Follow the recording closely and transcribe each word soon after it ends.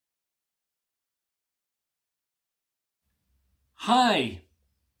Hi,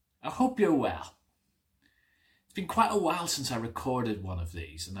 I hope you're well. It's been quite a while since I recorded one of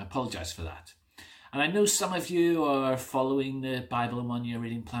these, and I apologise for that. And I know some of you are following the Bible in 1 Year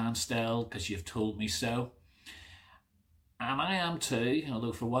reading plan still, because you've told me so. And I am too,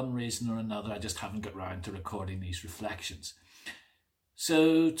 although for one reason or another I just haven't got round to recording these reflections.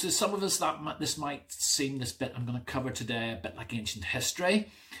 So to some of us this might seem, this bit I'm going to cover today, a bit like ancient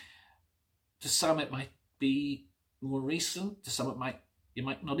history. To some it might be more recent, to some you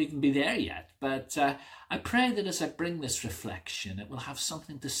might not even be there yet, but I pray that as I bring this reflection, it will have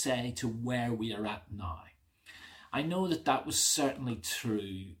something to say to where we are at now. I know that was certainly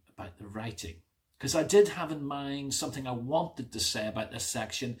true about the writing, because I did have in mind something I wanted to say about this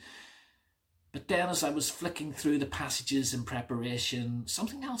section, but then as I was flicking through the passages in preparation,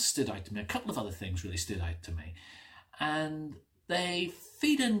 something else stood out to me. A couple of other things really stood out to me, and they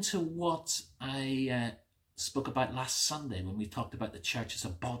feed into what I spoke about last Sunday when we talked about the church as a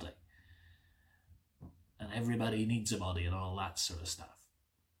body and everybody needs a body and all that sort of stuff.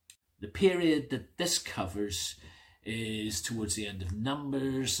 The period that this covers is towards the end of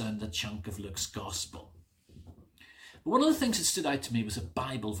Numbers and a chunk of Luke's Gospel. But one of the things that stood out to me was a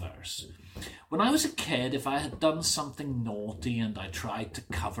Bible verse. When I was a kid, if I had done something naughty and I tried to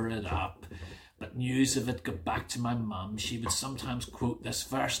cover it up, but news of it got back to my mum, she would sometimes quote this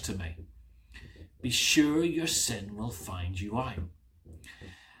verse to me. Be sure your sin will find you out.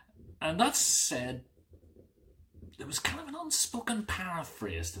 And that said, there was kind of an unspoken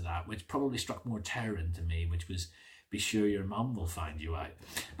paraphrase to that, which probably struck more terror into me, which was, be sure your mum will find you out.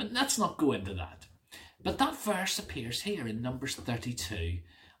 But let's not go into that. But that verse appears here in Numbers 32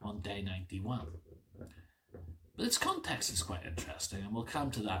 on day 91. But its context is quite interesting, and we'll come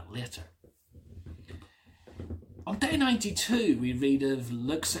to that later. On day 92, we read of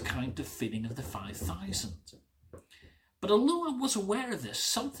Luke's account of feeding of the 5,000. But although I was aware of this,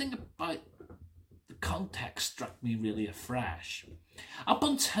 something about the context struck me really afresh. Up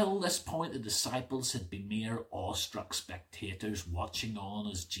until this point, the disciples had been mere awestruck spectators watching on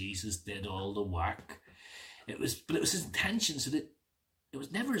as Jesus did all the work. But it was his intention, it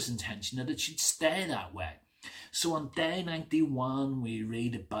was never his intention that it should stay that way. So on day 91, we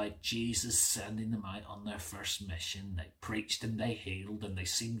read about Jesus sending them out on their first mission. They preached and they healed, and they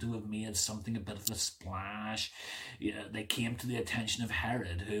seemed to have made something a bit of a splash. They came to the attention of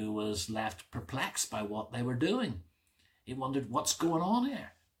Herod, who was left perplexed by what they were doing. He wondered, what's going on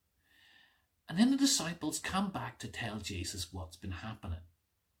here? And then the disciples come back to tell Jesus what's been happening.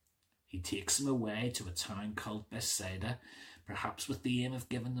 He takes them away to a town called Bethsaida, perhaps with the aim of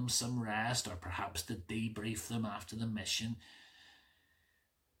giving them some rest, or perhaps to debrief them after the mission.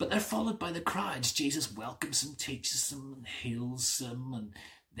 But they're followed by the crowds. Jesus welcomes them, teaches them, and heals them, and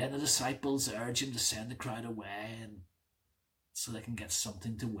then the disciples urge him to send the crowd away and so they can get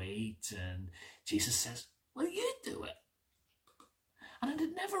something to eat. And Jesus says, well, you do it. And it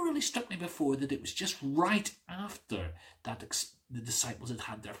had never really struck me before that it was just right after that the disciples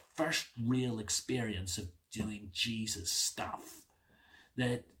had their first real experience of doing Jesus stuff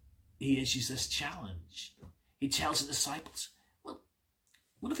that he issues this challenge. He tells the disciples, well,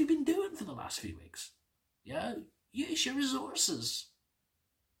 what have you been doing for the last few weeks? Yeah, use your resources.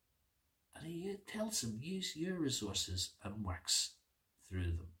 And he tells them, use your resources, and works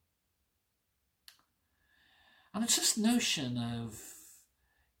through them. And it's this notion of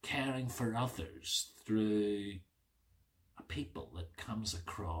caring for others through a people that comes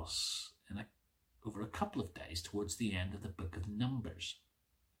across over a couple of days towards the end of the book of Numbers.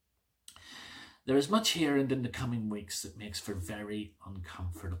 There is much here and in the coming weeks that makes for very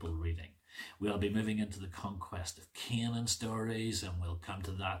uncomfortable reading. We'll be moving into the conquest of Canaan stories, and we'll come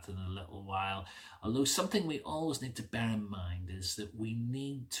to that in a little while. Although something we always need to bear in mind is that we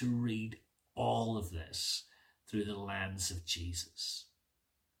need to read all of this through the lens of Jesus.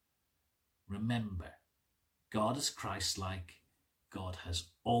 Remember, God is Christ-like, God has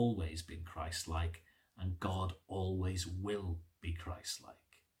always been Christ-like, and God always will be Christ-like.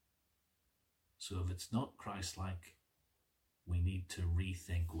 So if it's not Christ-like, we need to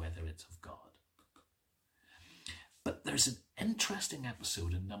rethink whether it's of God. But there's an interesting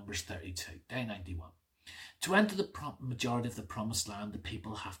episode in Numbers 32, day 91. To enter the majority of the promised land, the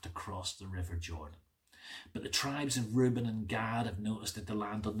people have to cross the river Jordan. But the tribes of Reuben and Gad have noticed that the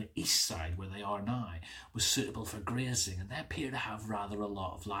land on the east side, where they are now, was suitable for grazing, and they appear to have rather a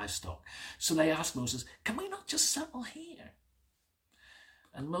lot of livestock. So they ask Moses, can we not just settle here?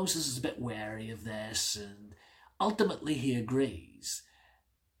 And Moses is a bit wary of this, and ultimately he agrees.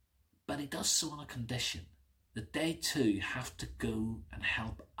 But he does so on a condition, that they too have to go and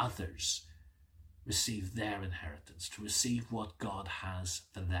help others receive their inheritance, to receive what God has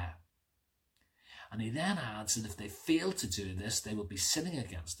for them. And he then adds that if they fail to do this, they will be sinning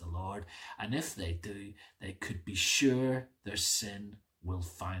against the Lord. And if they do, they could be sure their sin will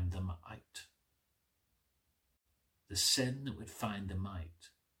find them out. The sin that would find them out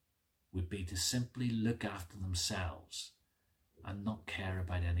would be to simply look after themselves and not care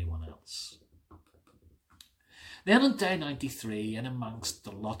about anyone else. Then on day 93, and amongst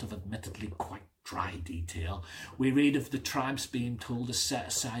a lot of admittedly quite dry detail, we read of the tribes being told to set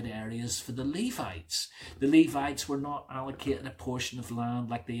aside areas for the Levites. The Levites were not allocated a portion of land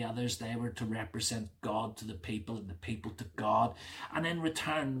like the others. They were to represent God to the people and the people to God. And in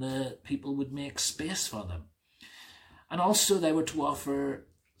return, the people would make space for them. And also they were to offer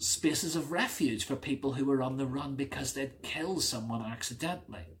spaces of refuge for people who were on the run because they'd killed someone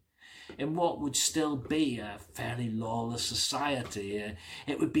accidentally. In what would still be a fairly lawless society,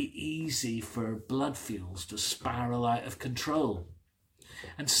 it would be easy for blood feuds to spiral out of control.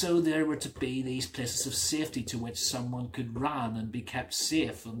 And so there were to be these places of safety to which someone could run and be kept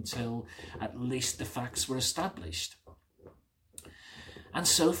safe until at least the facts were established. And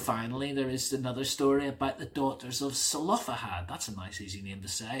so finally there is another story about the daughters of Zelophehad. That's a nice easy name to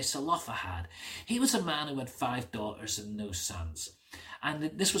say, Zelophehad. He was a man who had 5 daughters and no sons.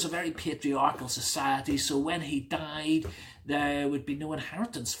 And this was a very patriarchal society, so when he died, there would be no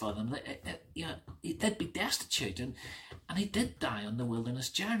inheritance for them. They'd be destitute, and he did die on the wilderness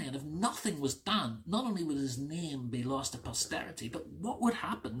journey. And if nothing was done, not only would his name be lost to posterity, but what would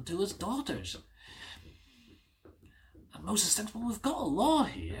happen to his daughters? And Moses thinks, well, we've got a law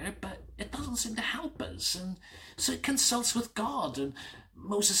here, but it doesn't seem to help us. And so he consults with God, and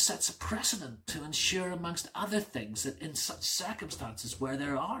Moses sets a precedent to ensure, amongst other things, that in such circumstances where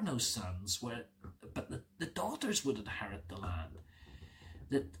there are no sons, but the daughters would inherit the land,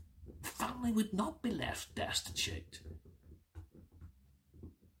 that the family would not be left destitute.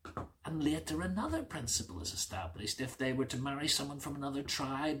 And later another principle is established. If they were to marry someone from another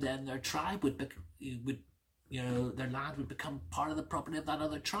tribe, then their tribe their land would become part of the property of that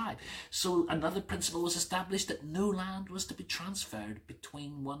other tribe. So another principle was established that no land was to be transferred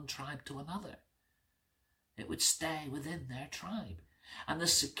between one tribe to another. It would stay within their tribe. And the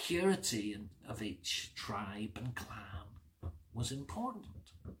security of each tribe and clan was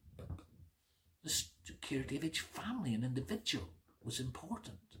important. The security of each family and individual was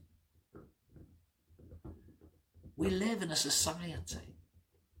important. We live in a society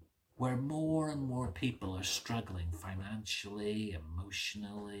where more and more people are struggling financially,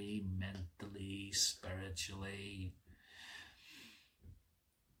 emotionally, mentally, spiritually.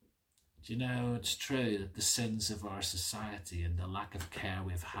 Do you know, it's true that the sins of our society and the lack of care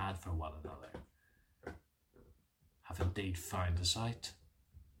we've had for one another have indeed found us out.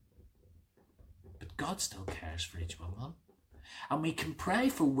 But God still cares for each one of them. And we can pray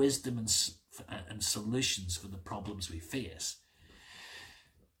for wisdom and solutions for the problems we face.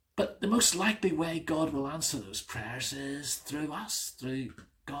 But the most likely way God will answer those prayers is through us, through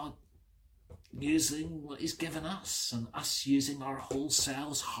God using what he's given us, and us using our whole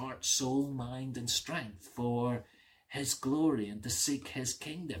selves, heart, soul, mind and strength for his glory and to seek his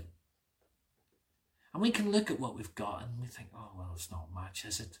kingdom. And we can look at what we've got and we think, oh, well, it's not much,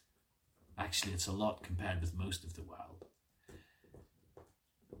 is it? Actually, it's a lot compared with most of the world.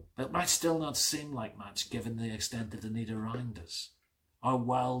 But it might still not seem like much given the extent of the need around us. Our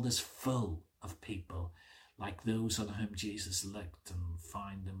world is full of people like those on whom Jesus looked and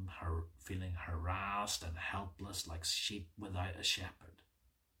found them feeling harassed and helpless like sheep without a shepherd.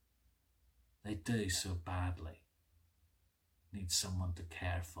 They do so badly need someone to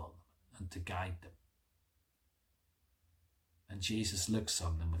care for them and to guide them. And Jesus looks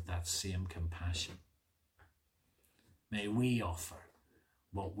on them with that same compassion. May we offer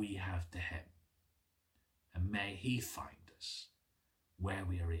what we have to him, and may he find us where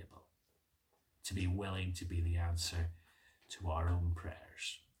we are able to be willing to be the answer to our own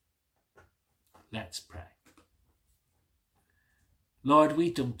prayers. Let's pray. Lord,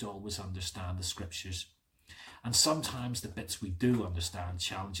 we don't always understand the scriptures, and sometimes the bits we do understand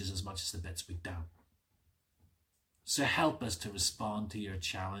challenge us as much as the bits we don't. So help us to respond to your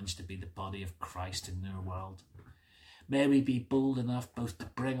challenge to be the body of Christ in your world. May we be bold enough both to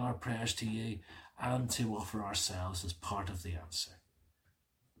bring our prayers to you and to offer ourselves as part of the answer.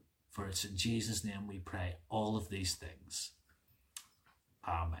 For it's in Jesus' name we pray all of these things.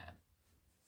 Amen.